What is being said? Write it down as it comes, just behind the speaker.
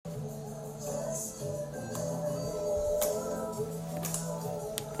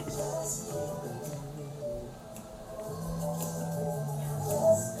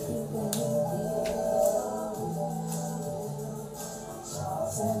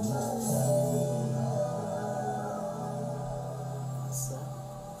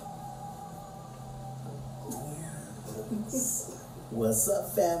What's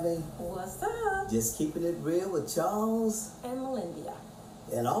up, family? What's up? Just keeping it real with Charles And Melinda.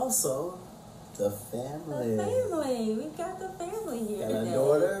 and also the family. The family. We've got the family here And our today.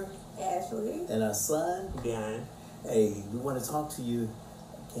 daughter Ashley. and our son. Dan. Hey, we want to talk to you.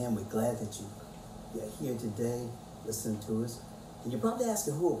 Again, we're glad that you're here today, listening to us. And you're probably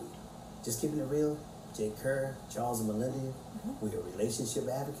asking who are we? Just keeping it real. Jay Kerr, Charles and Melinda. We are relationship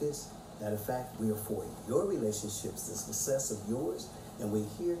advocates. Matter of fact, we are for your relationships, the success of yours, and we're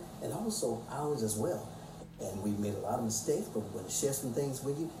here, and also ours as well. And we've made a lot of mistakes, but we're going to share some things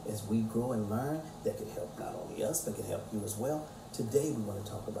with you as we grow and learn that can help not only us, but can help you as well. Today, we want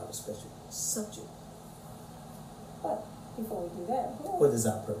to talk about a special subject. But before we do that, What is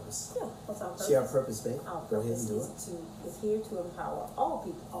our purpose? yeah, what's our purpose? Share our purpose, babe. Our Go ahead purpose and do it. is here to empower all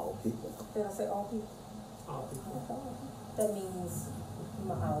people. All people. Did I say all people? All people. That means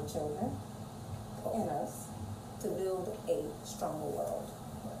our children and us to build a stronger world.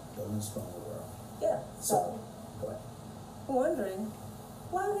 Building a stronger world. Yeah. So, Go ahead. I'm wondering,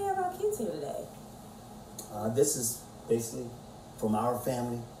 why do we have our kids here today? This is basically from our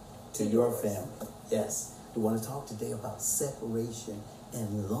family to your yours. family. Yes. We want to talk today about separation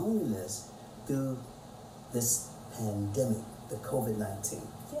and loneliness through this pandemic, the COVID-19.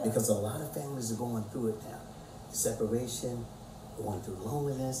 Yeah. Because a lot of families are going through it now. Separation, going through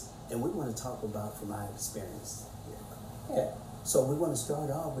loneliness, and we want to talk about from our experience here. Yeah. So we want to start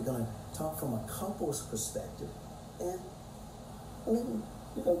off, we're going to talk from a couple's perspective, and maybe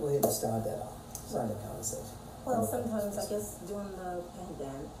we're going to go ahead and start that off. Start that conversation. Well, sometimes I guess during the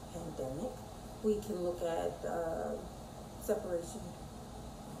pandemic, we can look at separation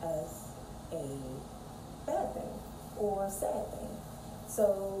as a bad thing or a sad thing.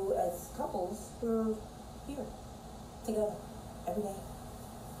 So as couples, we're here together every day,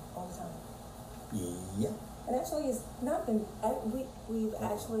 all the time. Yeah. And actually, it's not been. We've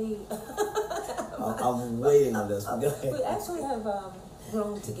actually. I'm waiting on this one. Go ahead. We actually have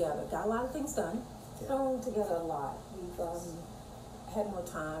grown together. Got a lot of things done. Yeah. Grown together a lot. We've had more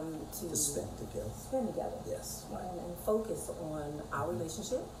time To spend together. spend together. Yes. And focus on our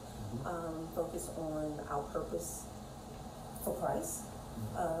relationship. Focus on our purpose for Christ.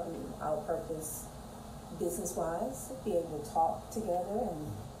 Our purpose business-wise. Be able to talk together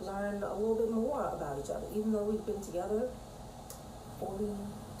and learn a little bit more about each other. Even though we've been together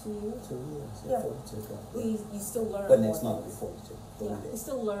 42 years. 2 years. Yeah. 42 ago. You still learn But more next month things. will be 42. Yeah, 40 you days.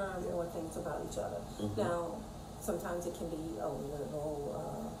 still learn more things about each other. Mhm. Now, sometimes it can be a little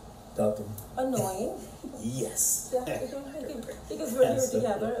Doctor. annoying. Yes. Yeah, because we're here Absolutely.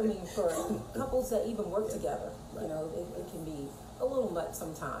 together. I mean, for couples that even work Yeah. together, Right. you know, it can be a little much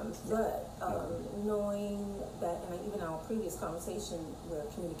sometimes. But knowing that, and even our previous conversation where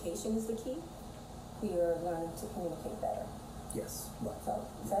communication is the key, we are learning to communicate better. Yes. Right. So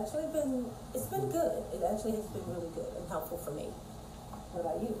it's been good. It actually has been really good and helpful for me. What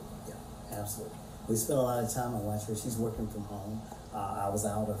about you? Yeah, absolutely. We spent a lot of time. I watched her. She's working from home. I was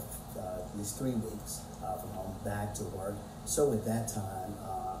out of at least 3 weeks from home, back to work. So with that time,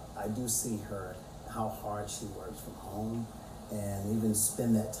 I do see her, how hard she works from home, and even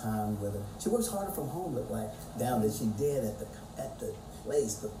spend that time with her. She works harder from home, look like, down than she did at the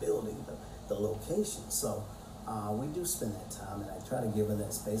place, the building, the location. So we do spend that time, and I try to give her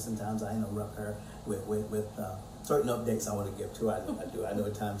that space. Sometimes I interrupt her with certain updates I want to give to her. I do. I know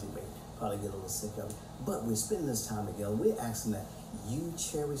at times she may probably get a little sick of it. But we're spending this time together. We're asking that you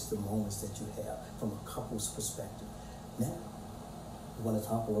cherish the moments that you have from a couple's perspective. Now, we want to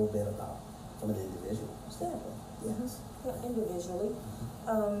talk a little bit about from an individual standpoint. Yes. Yeah, individually.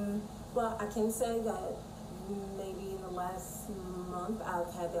 Well, I can say that maybe in the last month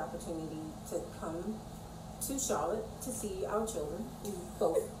I've had the opportunity to come to Charlotte to see our children. We've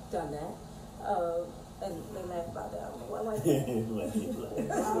both done that. And they laugh about that. Well, like,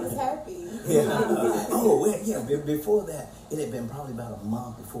 I was happy. Yeah. Oh, well, yeah. Before that, it had been probably about a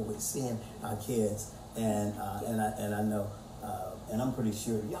month before we seen our kids, and I know, and I'm pretty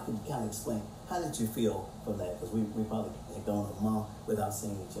sure y'all can kind of explain how did you feel from that, because we probably had gone a month without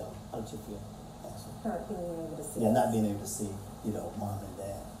seeing each other. How did you feel? Ashley? not being able to see. Yeah, not being able to see, mom and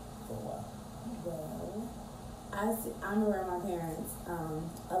dad for a while. Well, I'm around my parents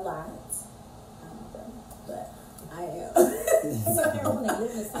a lot, but I am. So they're when they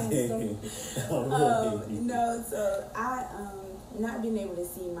live in the same state. No, so I not being able to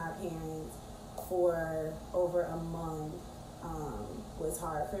see my parents for over a month was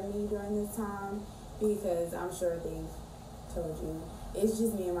hard for me during this time, because I'm sure they've told you it's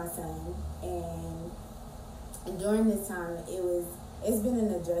just me and my son. And during this time, it's been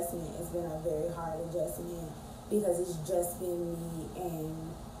an adjustment. It's been a very hard adjustment because it's just been me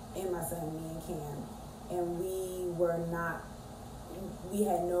and my son, me and Cam. And we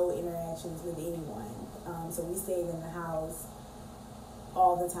had no interactions with anyone. So we stayed in the house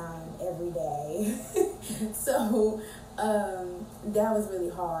all the time, every day. So that was really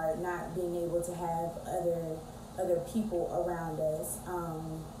hard, not being able to have other people around us.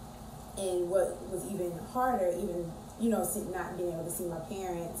 And what was even harder, not being able to see my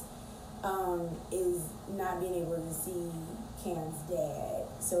parents, is not being able to see Cam's dad.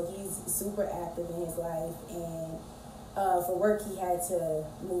 So he's super active in his life, and for work he had to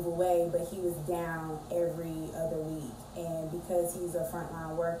move away, but he was down every other week. And because he's a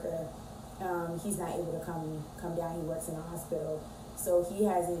frontline worker, he's not able to come down. He works in a hospital, so he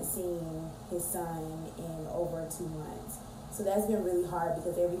hasn't seen his son in over 2 months. So that's been really hard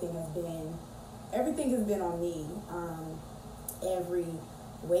because everything has been on me. Every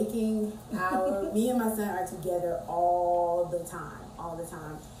waking hour, me and my son are together all the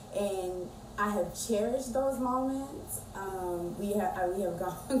time, and I have cherished those moments. We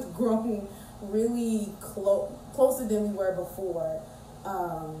have grown really closer than we were before.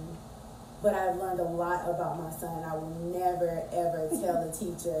 But I've learned a lot about my son. I will never, ever tell a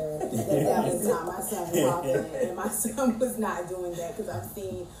teacher that was not my son walking, and my son was not doing that, because I've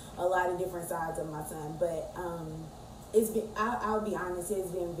seen a lot of different sides of my son. But I'll be honest,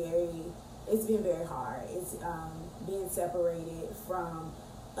 it's been very hard. It's being separated from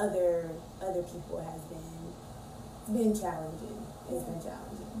other people has been challenging. It's been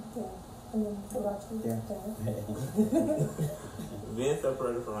challenging. Yeah. And then what about you? Yeah. Being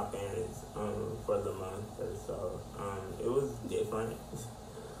separated from my parents for the month or so, it was different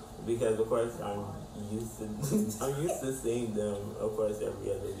because of course I'm used to seeing them, of course,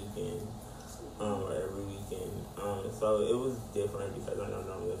 every other weekend or every weekend. So it was different because I know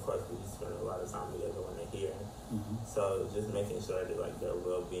normally, of course, we spend a lot of time together when they're here. Mm-hmm. So just making sure that like their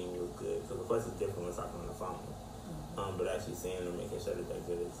well-being was good, because of course it's different when talking on the phone. But actually seeing them, making sure that they're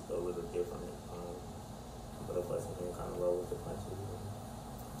good is a little different. But of course, we can kind of roll with the punches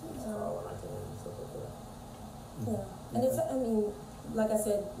and call when I can and stuff like that. Yeah, and it's, I mean, like I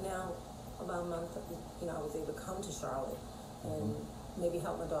said, now about a month, I was able to come to Charlotte and maybe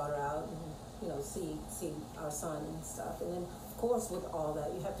help my daughter out and, see our son and stuff. And then, of course, with all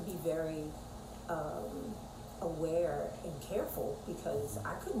that, you have to be very aware and careful, because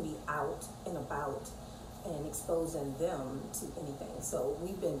I couldn't be out and about and exposing them to anything. So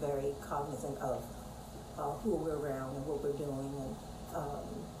we've been very cognizant of who we're around and what we're doing, and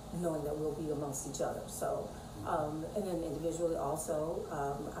knowing that we'll be amongst each other. So, and then individually also,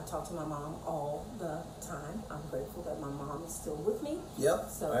 I talk to my mom all the time. I'm grateful that my mom is still with me. Yep.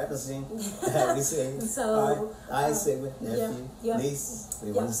 So, all right, Christine. We say. So, all right. I say with nephew, niece.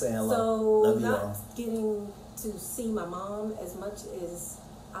 We want to say hello. So love you not all. getting to see my mom as much as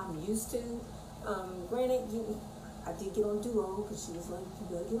I'm used to. Granted, I did get on Duo because she was like,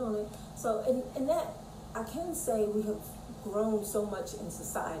 you better get on it. So, and that, I can say we have grown so much in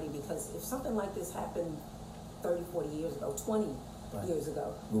society, because if something like this happened 30, 40 years ago, 20 years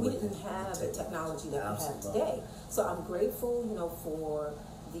ago, we didn't have the technology that we have today. So I'm grateful, for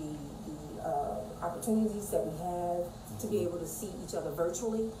the opportunities that we have to be able to see each other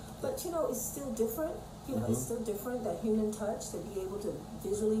virtually. But, it's still different. It's still different, that human touch, to be able to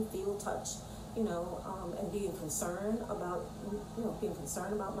visually feel touch, and being concerned about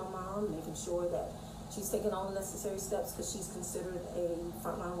my mom, making sure that she's taking all the necessary steps, because she's considered a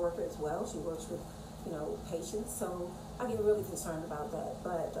frontline worker as well. She works with, patients. So I get really concerned about that.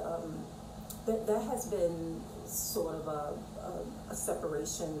 But that has been sort of a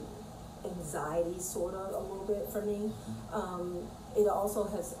separation anxiety, sort of, a little bit for me. It also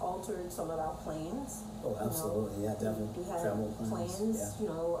has altered some of our plans. Oh, absolutely. Yeah, definitely. We had travel plans,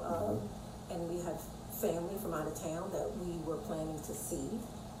 and we had family from out of town that we were planning to see,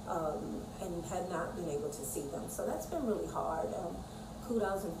 and had not been able to see them. So that's been really hard.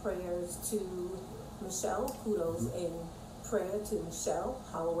 Kudos and prayers to Michelle. Kudos and prayer to Michelle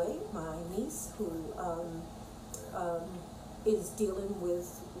Holloway, my niece, who is dealing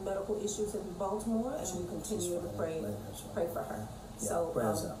with medical issues in Baltimore, and we continue to pray for her. Yeah, so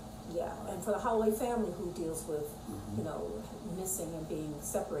prayers up. yeah, and for the Holloway family who deals with, missing and being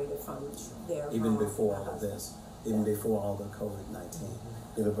separated from their Even mom before and all of husband. this, even before all the COVID-19.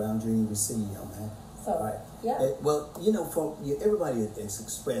 Billy Brown Jr., we see you on that. So, all right. yeah. Well, everybody is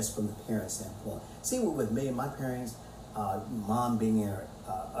expressed from the parent standpoint. See, with me, my parents, mom being in her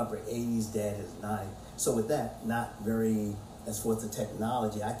upper 80s, dad is 90. So with that, not very as far as the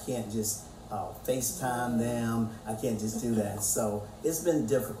technology. I can't just FaceTime them. I can't just do that. So it's been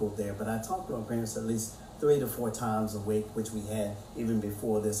difficult there. But I talk to my parents at least 3 to 4 times a week, which we had even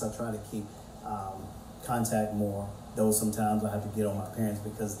before this. I try to keep contact more, though sometimes I have to get on my parents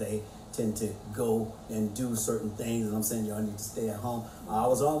because they tend to go and do certain things, and I'm saying y'all need to stay at home. I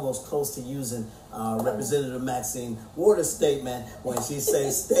was almost close to using Representative Maxine Waters' statement when she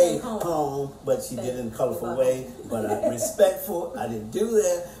says stay home, but she did it in a colorful way, but respectful. I didn't do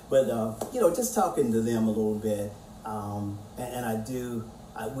that, but just talking to them a little bit, and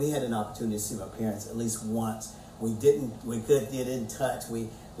we had an opportunity to see my parents at least once. We couldn't get in touch. We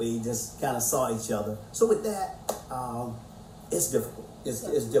just kind of saw each other. So with that, it's difficult.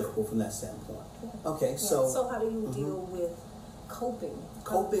 It's difficult from that standpoint. Okay, so how do you deal with coping?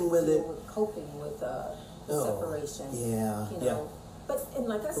 Coping with it. Coping with the separation. Yeah, Yeah. But and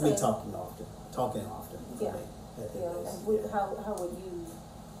like I said, we'll be talking often. Yeah. And how would you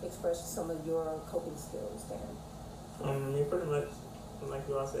express some of your coping skills, Darren? Me pretty much, like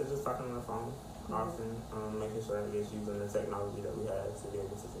you all said, just talking on the phone often, making sure I get using the technology that we have to be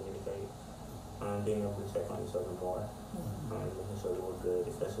able to communicate, being able to check on each other more, making sure that we're good,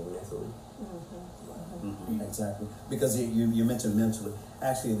 especially mentally. Exactly, because you mentioned mentally.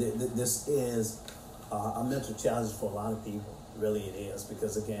 Actually, this is a mental challenge for a lot of people. Really, it is,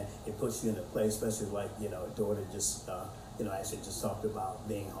 because again, it puts you in a place, especially like daughter just actually just talked about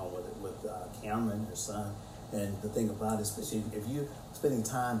being home with Cameron, her son. And the thing about it, especially if you're spending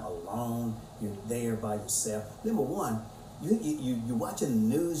time alone, you're there by yourself. Number one, you're watching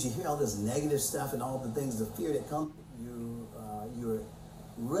the news, you hear all this negative stuff and all the things, the fear that comes. You're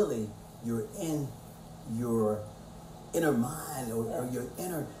in your inner mind or your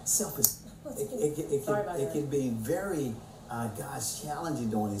inner self. It can be very challenging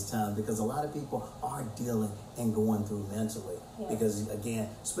during these times, because a lot of people are dealing and going through mentally. Yeah. Because again,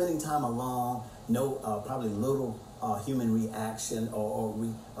 spending time alone, probably little human reaction or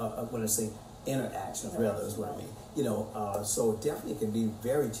when I say interaction, rather is what I mean. So definitely can be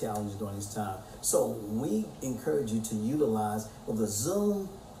very challenging during this time. So we encourage you to utilize the Zoom,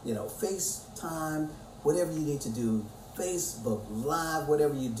 FaceTime, whatever you need to do, Facebook Live,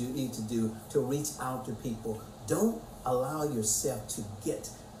 whatever you need to do to reach out to people. Don't allow yourself to get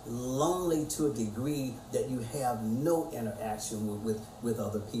lonely to a degree that you have no interaction with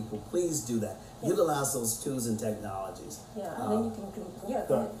other people. Please do that. Yeah. Utilize those tools and technologies. Yeah, and then you can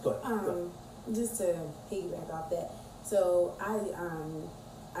go ahead. Just to piggyback off that, so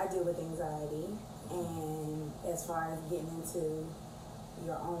I deal with anxiety, and as far as getting into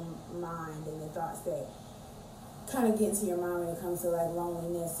your own mind and the thoughts that kind of get into your mind when it comes to like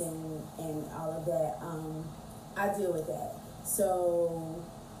loneliness and all of that, I deal with that. So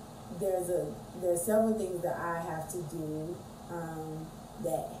there's several things that I have to do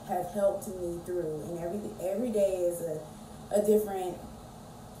that have helped me through, and every day is a different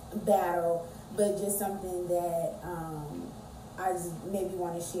battle, but just something that I just maybe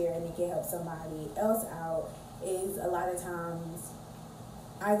want to share and it can help somebody else out. Is a lot of times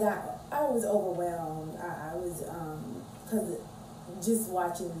I was overwhelmed. I was because just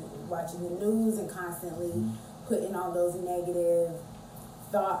watching the news and constantly putting all those negative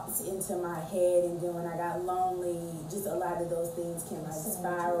thoughts into my head, and then when I got lonely, just a lot of those things can like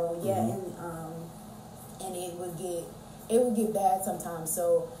spiral. And it would get bad sometimes.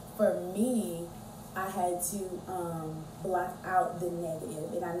 So for me, I had to block out the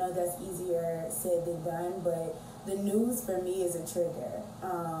negative, and I know that's easier said than done, but the news for me is a trigger.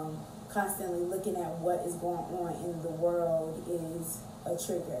 Constantly looking at what is going on in the world is a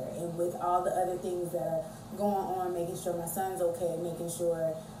trigger, and with all the other things that are going on, making sure my son's okay, making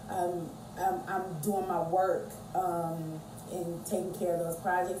sure I'm doing my work and taking care of those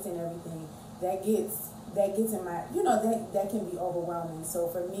projects and everything, that gets in my, that can be overwhelming. So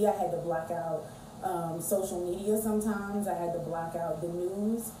for me, I had to block out social media sometimes. I had to block out the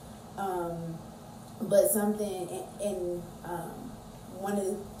news. But something, and one of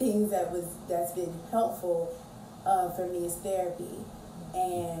the things that's been helpful for me is therapy.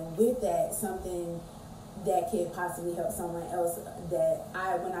 And with that, something that could possibly help someone else, that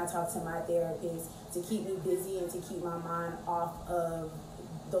when I talk to my therapist, to keep me busy and to keep my mind off of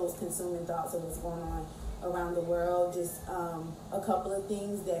those consuming thoughts of what's going on around the world. Just a couple of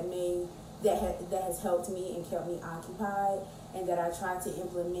things that has helped me and kept me occupied, and that I try to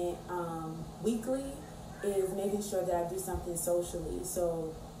implement weekly, is making sure that I do something socially.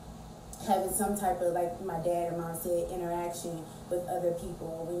 So having some type of, like my dad and mom said, interaction with other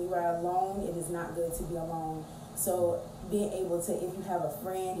people. When you are alone, it is not good to be alone. So being able to, if you have a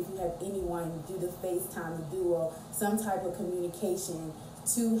friend, if you have anyone, do the FaceTime, the Duo, some type of communication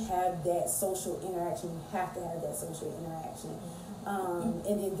to have that social interaction. You have to have that social interaction.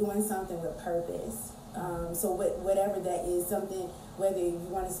 And then doing something with purpose. So whatever that is, something, whether you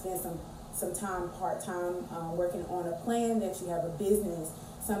want to spend some time part-time working on a plan, that you have a business,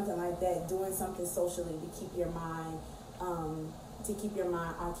 something like that, doing something socially to keep your mind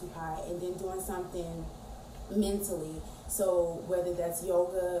occupied, and then doing something mentally. So whether that's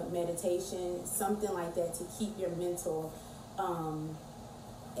yoga, meditation, something like that to keep your mental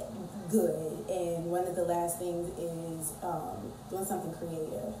good. And one of the last things is doing something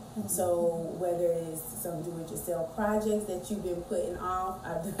creative. So whether it's some do-it-yourself projects that you've been putting off,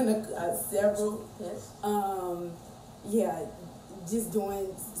 I've done several. Yes. Yeah, just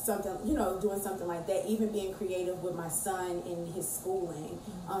doing something, doing something like that. Even being creative with my son in his schooling,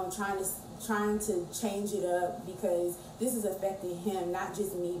 trying to change it up, because this is affecting him, not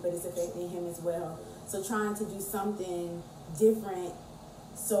just me, but it's affecting him as well. So trying to do something different,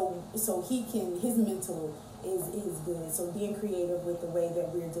 so he can, his mental is good. So being creative with the way that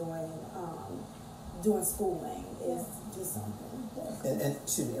we're doing schooling is just something. And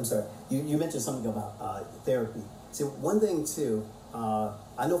excuse me, I'm sorry. You mentioned something about therapy. See, one thing too,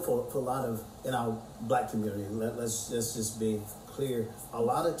 I know for a lot of, in our black community, let's just be clear, a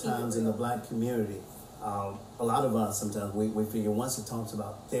lot of times in the black community, a lot of us sometimes we figure once it talks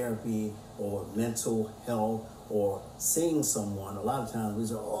about therapy or mental health or seeing someone, a lot of times we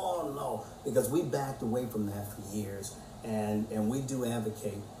say, oh no, because we backed away from that for years. And we do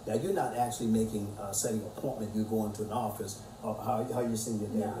advocate. Now, you're not actually setting an appointment. You go into an office. How you seeing your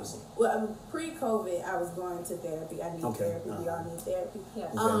therapist? No. Well, pre-COVID, I was going to therapy. I need therapy. We all need therapy.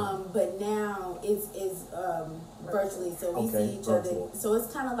 Yes. But now it's virtually, so we see each other. So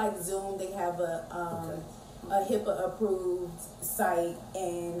it's kind of like Zoom. They have a HIPAA approved site,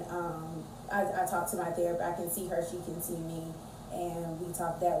 and I talk to my therapist. I can see her. She can see me. And we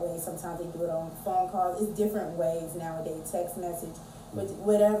talk that way. Sometimes they do it on phone calls. It's different ways nowadays, text message, but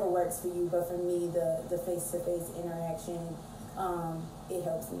whatever works for you. But for me, the face-to-face interaction, it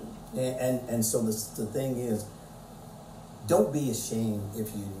helps me. And so the thing is, don't be ashamed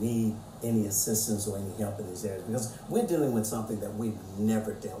if you need any assistance or any help in these areas, because we're dealing with something that we've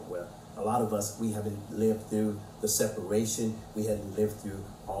never dealt with. A lot of us, we haven't lived through the separation. We hadn't lived through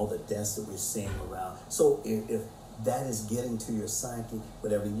all the deaths that we're seeing around. So if that is getting to your psyche,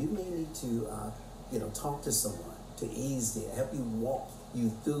 whatever, you may need to, talk to someone to ease it, help you walk you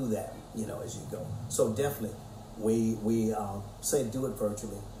through that, as you go. So definitely, we say do it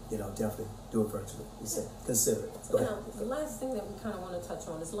virtually. Definitely do it virtually. We say consider it. Go ahead. The last thing that we kind of want to touch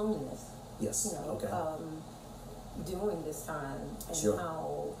on is loneliness. Yes. Okay. During this time, and Sure.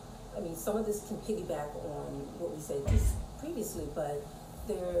 how, some of this can piggyback on what we said just previously, but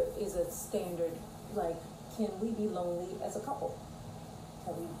there is a standard, like, can we be lonely as a couple?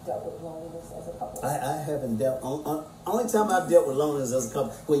 Have we dealt with loneliness as a couple? I haven't dealt. Only time I've dealt with loneliness as a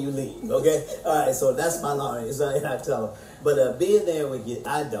couple when you leave. Okay. All right. So that's my loneliness. So I tell them. But being there with you,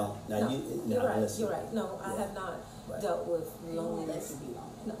 I don't. Now you're right. listen. You're right. No, I have not dealt with loneliness.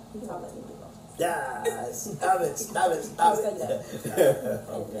 No, you don't let me be lonely. Yeah, stop it.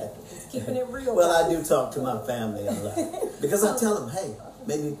 Okay. Just keeping it real. Well, I do talk to my family a lot because I tell them, hey,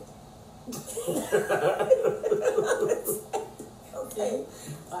 maybe. Okay.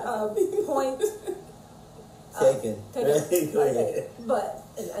 Point Taken. Okay. But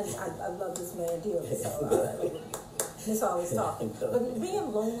I love this man dearly, so he's always talking. But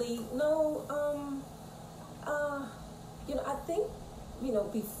being lonely, no. I think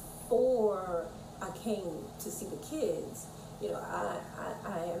before I came to see the kids, I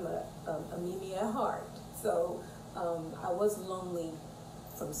am a Mimi at heart, so I was lonely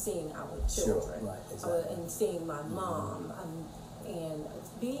from seeing our children, sure, right, exactly. And seeing my mom, and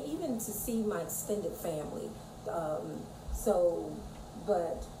being even to see my extended family.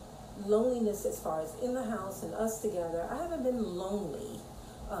 But loneliness as far as in the house and us together, I haven't been lonely.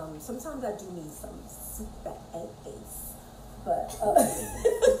 Sometimes I do need some space, but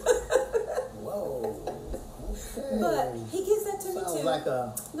Whoa. Okay. but he gives that to me Sounds too. like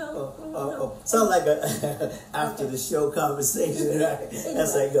No. sounds like a after the show conversation, right? Anyway,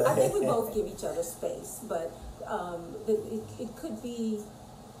 That's like go I ahead. think we both give each other space, but it could be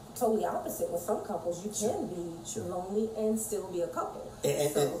totally opposite. With some couples, you can be lonely and still be a couple.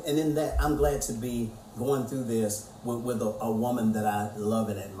 And in that, I'm glad to be going through this with a woman that I love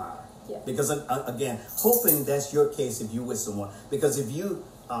and admire. Yeah. Because again, hoping that's your case if you're with someone. Because if you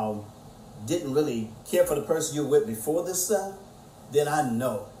didn't really care for the person you were with before this stuff, then I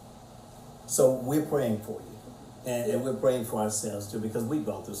know. So we're praying for you. And we're praying for ourselves too, because we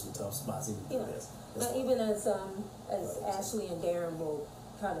go through some tough spots even through this. Now, even as Ashley and Darren will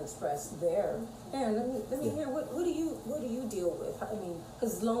kind of express their, Darren, let me hear, what do you deal with? I mean,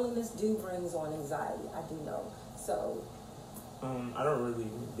 because loneliness brings on anxiety, I do know. So I don't really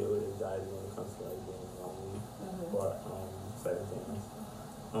deal with anxiety when it comes to like being lonely or certain things.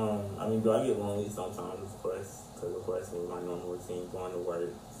 I mean, do I get lonely sometimes? Of course, because of course with my normal routine, going to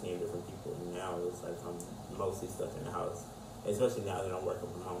work, seeing different people. Now it's like I'm mostly stuck in the house, especially now that I'm working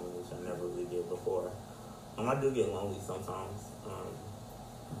from home, which I never really did before. I do get lonely sometimes,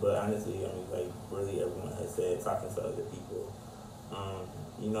 but honestly, I mean, like really everyone has said, talking to other people,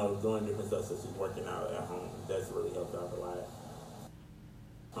 you know, doing different stuff such as working out at home, that's really helped out a lot.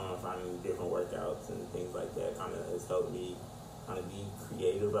 Finding different workouts and things like that kind of has helped me kind of be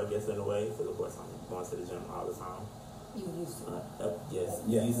creative, I guess, in a way, because of course I'm going to the gym all the time. you used to. Yes.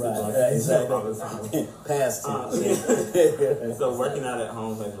 Yeah, used to right, go to the gym all the exactly. time. Past tense. So working out at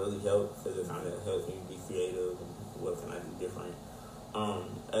home has really helped because it kind of helps me be creative and what can I do different.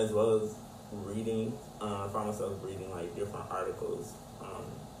 As well as reading. I find myself reading like different articles.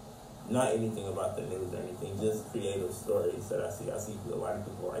 Not anything about the news or anything, just creative stories that I see. I see a lot of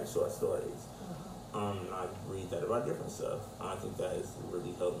people write short stories. And I read that about different stuff. I think that has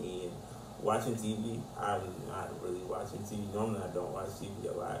really helped me. And watching TV, I'm not really watching TV. Normally I don't watch TV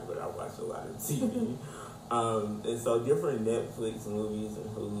a lot, but I watch a lot of TV. And so different Netflix movies and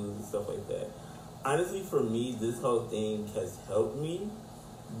Hulu and stuff like that. Honestly, for me, this whole thing has helped me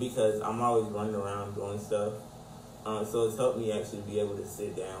because I'm always running around doing stuff. So it's helped me actually be able to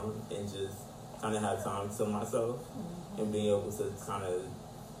sit down and just kind of have time to myself and being able to kind of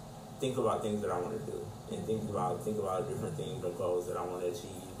think about things that I want to do and think about different things or goals that I want to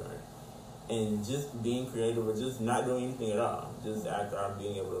achieve, and just being creative or just not doing anything at all. Just after I'm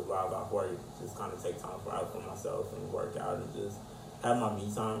being able to log off work, just kind of take time for myself and work out and just have my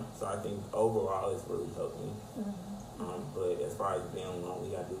me time. So I think overall it's really helped me. But as far as being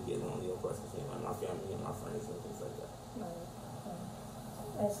lonely, I do get lonely, of course, between like my family and my friends and things like that.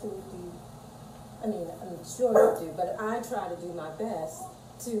 Actually, I mean, I'm sure you do, but I try to do my best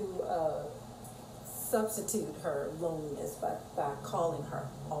to substitute her loneliness by calling her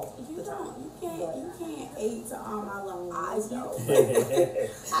all the time. You can't aid to all my loneliness. I know.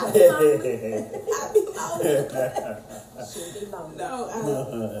 She'll be lonely.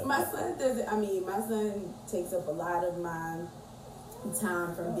 No, my son doesn't. I mean, my son takes up a lot of my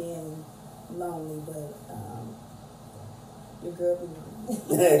time from being lonely, but your girl be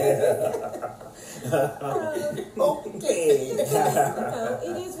lonely. Okay.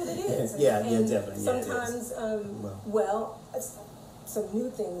 It is what it is. Yeah, and definitely. Sometimes, some new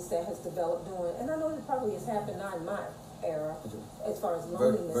things that has developed doing, and I know it probably has happened not in my era as far as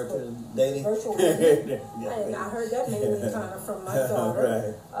loneliness, virtual dating. Virtual dating. And I heard that mainly kind of from my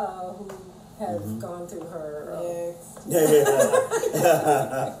daughter, who has gone through her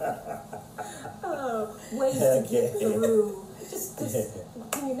ways to get through. Just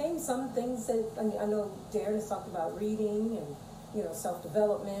can you name some things that, I mean, I know Darren has talked about reading and,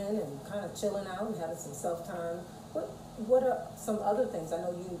 self-development and kind of chilling out and having some self-time. What are some other things? I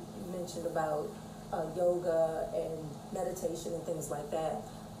know you mentioned about yoga and meditation and things like that.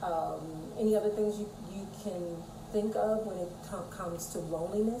 Any other things you can think of when it comes to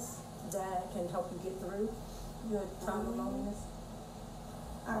loneliness that can help you get through your time of loneliness?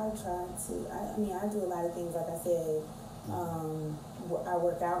 I try to. I do a lot of things. Like I said, I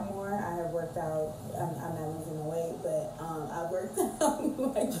work out more. I have worked out. I'm not losing the weight, but I worked out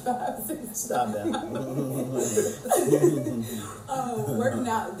like 5, 6 Stop that. Working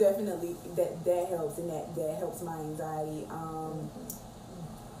out definitely that helps, and that helps my anxiety.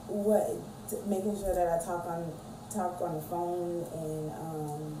 Making sure that I talk on the phone and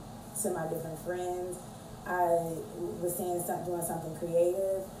to my different friends. I was doing something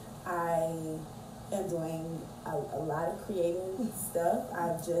creative. I am doing a lot of creative stuff.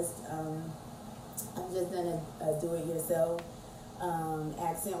 I've just done a do-it-yourself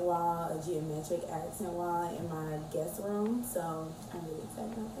accent wall, a geometric accent wall in my guest room. So I'm really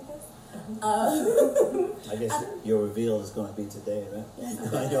excited about that. I guess your reveal is going to be today, right?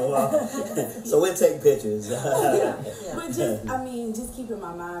 So we'll take pictures. But just keeping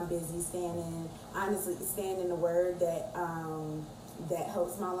my mind busy, staying in the Word that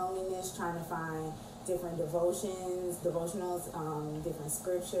helps my loneliness, trying to find different devotionals, different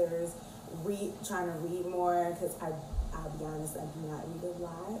scriptures, trying to read more, because I'll be honest, I do not read a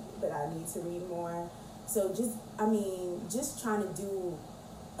lot, but I need to read more. So just trying to do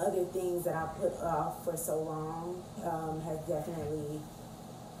other things that I put off for so long has definitely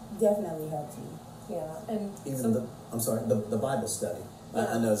helped me. Yeah, and Even the Bible study.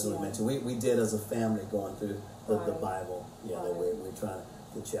 I know as we Yeah. mentioned, we did as a family going through the Right. Bible. Yeah, that Right. we're trying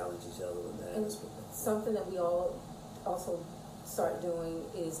to challenge each other with that. And something that we all also start doing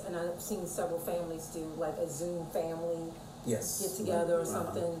is, and I've seen several families do like a Zoom family Yes. get together or Uh-huh.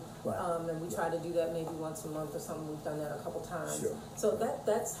 something, Right. and we try to do that maybe once a month or something. We've done that a couple times. Sure. So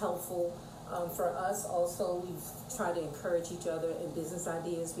that's helpful. For us also, we've tried to encourage each other in business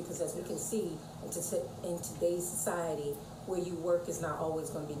ideas because as we can see in today's society, where you work is not always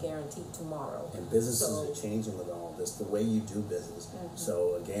going to be guaranteed tomorrow. And businesses So- are changing with all this, the way you do business. Mhm.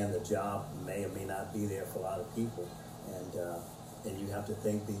 So again, the job may or may not be there for a lot of people, and you have to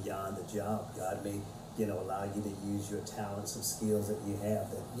think beyond the job. God may, allow you to use your talents and skills that you have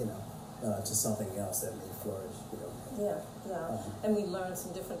that, to something else that may flourish. Yeah. And we learned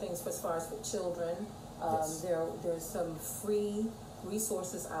some different things as far as for children. Yes. There's some free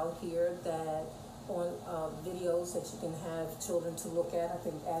resources out here that on videos that you can have children to look at. I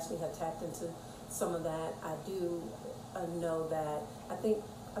think Ashley had tapped into some of that. I do know that,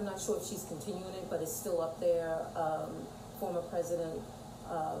 I'm not sure if she's continuing it, but it's still up there. Former President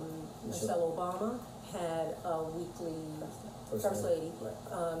Michelle Obama had a weekly, First Lady, Right.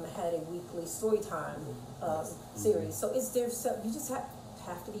 had a weekly story time series. So you just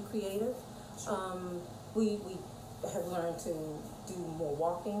have to be creative. We have learned to do more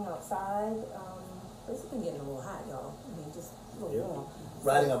walking outside. But it's been getting a little hot, y'all. I mean, just a little warm.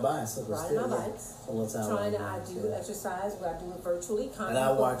 Riding our bicycles. Riding our bikes. Trying to, I I do exercise, but I do it virtually. And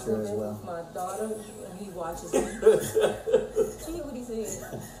I watch her as well. With my daughter, and he watches me. She hear what he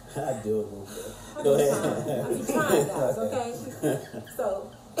said. I do a little bit. I Go be ahead. trying, guys, okay? So.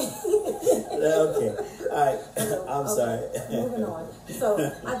 Okay. All right. I'm Okay, sorry. Moving on. So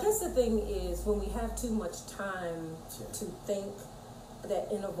I guess the thing is when we have too much time Sure. to think,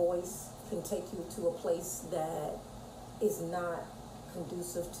 that inner voice can take you to a place that is not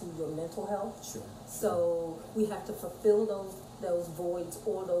conducive to your mental health. Sure. So we have to fulfill those voids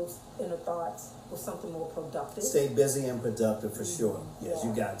or those inner thoughts with something more productive. Stay busy and productive for sure. Yes, Yeah.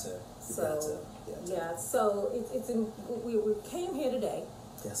 you got to. Yeah. So we came here today.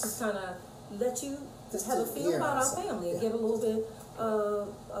 Yes. Just kind of let you Just have a to feel hear about our ourselves. family and Yeah. get a little bit of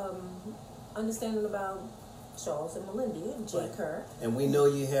understanding about Charles and Melinda and Jay Right. Kerr. And we know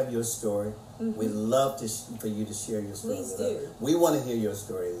you have your story. Mhm. We'd love for you to share your story Please with do. us. We want to hear your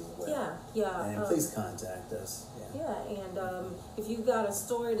story as well. Yeah. And please contact us. Yeah, and if you got a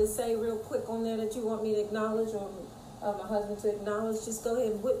story to say real quick on there that you want me to acknowledge or my husband to acknowledge, just go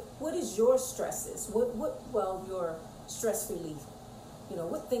ahead. What is your stresses? Well, your stress relief.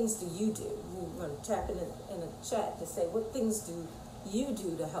 What things do you do? You want to tap in the chat to say what things do you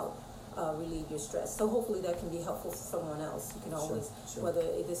do to help relieve your stress. So hopefully that can be helpful to someone else. You can always, Sure. whether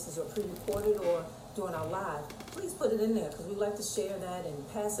this is a pre-recorded or doing our live, please put it in there because we like to share that and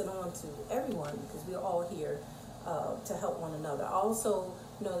pass it on to everyone because we're all here to help one another. I also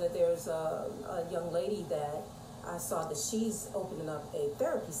know that there's a young lady that I saw that she's opening up a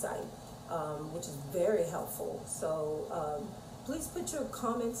therapy site, which is very helpful. So please put your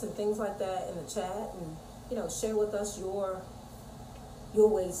comments and things like that in the chat and, share with us your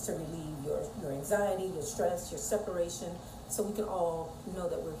ways to relieve your anxiety, your stress, your separation, so we can all know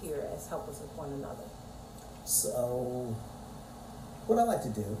that we're here as helpers of one another. So, what I like to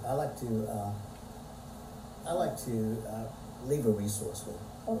do, I like to leave a resource with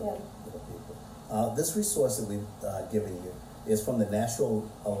the people. This resource that we've given you is from the National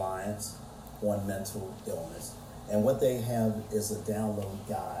Alliance on Mental Illness, and what they have is a download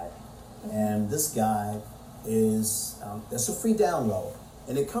guide, and this guide is it's a free download,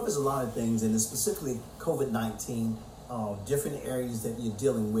 and it covers a lot of things, and it's specifically COVID-19, different areas that you're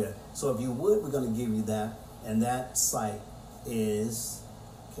dealing with. So if you would, we're going to give you that, and that site is,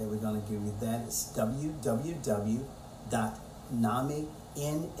 we're going to give you that. It's www.nami.org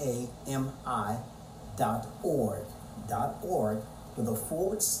with a /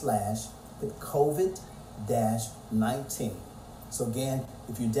 with COVID-19. So again,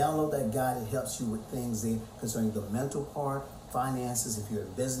 if you download that guide, it helps you with things concerning the mental part, finances, if you're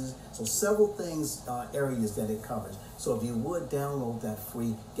in business. So several things, areas that it covers. So if you would download that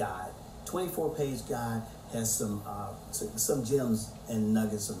free guide, 24-page guide, has some gems and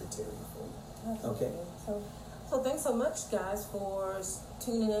nuggets of material for you. Okay. So thanks so much, guys, for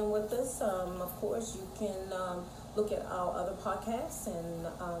tuning in with us. Of course, you can look at our other podcasts and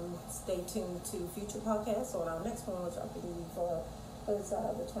stay tuned to future podcasts on our next one, which I believe is the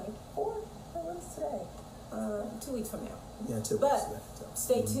 24th. What is today? 2 weeks from now. Yeah, 2 weeks. But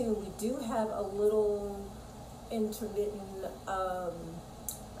stay tuned. We do have a little intermittent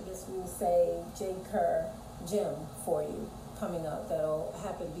I guess we would say J. Kerr Gym for you coming up. That'll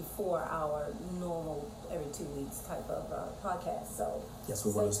happen before our normal every 2 weeks type of podcast. So Yes,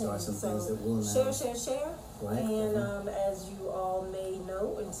 we're going to stay start tuned. some things that will share. Right. And as you all may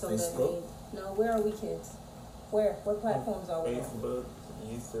know, and so Facebook. that may know, where are we, kids? What platforms are we on? Facebook,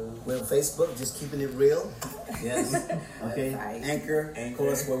 YouTube. Well, Facebook, just keeping it real. Yes. Okay. Website. Anchor, of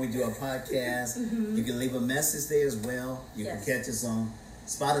course, where we do our podcast. You can leave a message there as well. You Yes. can catch us on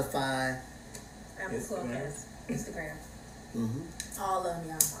Spotify. Apple Podcast, Instagram, All of them,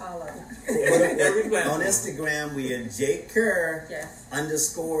 y'all. all of them. Every On platform. Instagram, we are Jake Kerr Yes,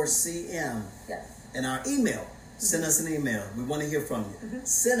 _CM. yes. And our email. Send us an email. We want to hear from you.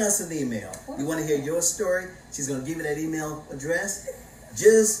 Send us an email. We want to hear your story. She's going to give you that email address.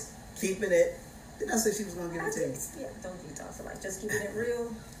 Just keeping it. Didn't I say she was going to give it to you? Yeah, don't be tossing like just keeping it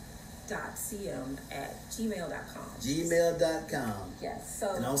real. .cm@gmail.com. Gmail.com. Yes.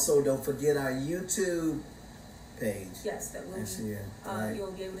 So And also, don't forget our YouTube page. yes, that will Actually, be. yeah. Right.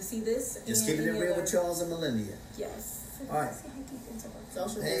 You'll be able to see this. Just and keeping it any real other- with Charles and Melinda. Yes. All right.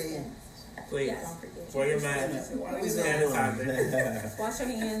 Social Hey. distance. Please, Yes. wear your mask. Sanitizer. Wash your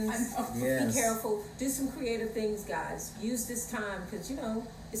hands. Yes. Be careful. Do some creative things, guys. Use this time because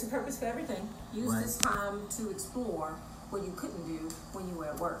it's a purpose for everything. Use Right. this time to explore what you couldn't do when you were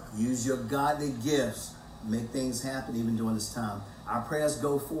at work. Use your godly gifts. Make things happen even during this time. Our prayers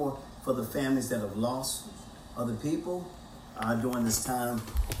go forth for the families that have lost other people during this time.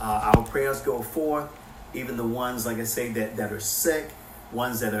 Our prayers go forth, even the ones, like I say, that are sick,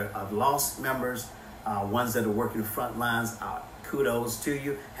 ones that have lost members, ones that are working the front lines. Kudos to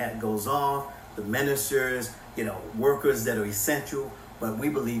you. Hat goes off. The ministers, workers that are essential. But we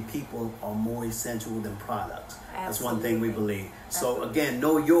believe people are more essential than products. That's one thing we believe. So again,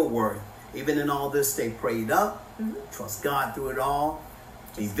 know your worth. Even in all this, stay prayed up. Trust God through it all.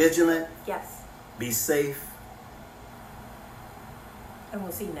 Be vigilant. Yes. Be safe. And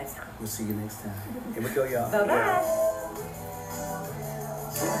we'll see you next time. We'll see you next time. Here we go, y'all. Bye bye.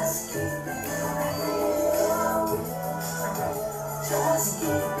 Just keep it real. Just keep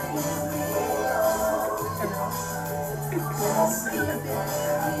it real. Just keep it real.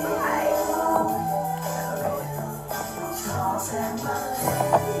 Charles and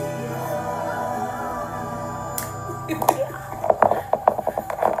Melinda.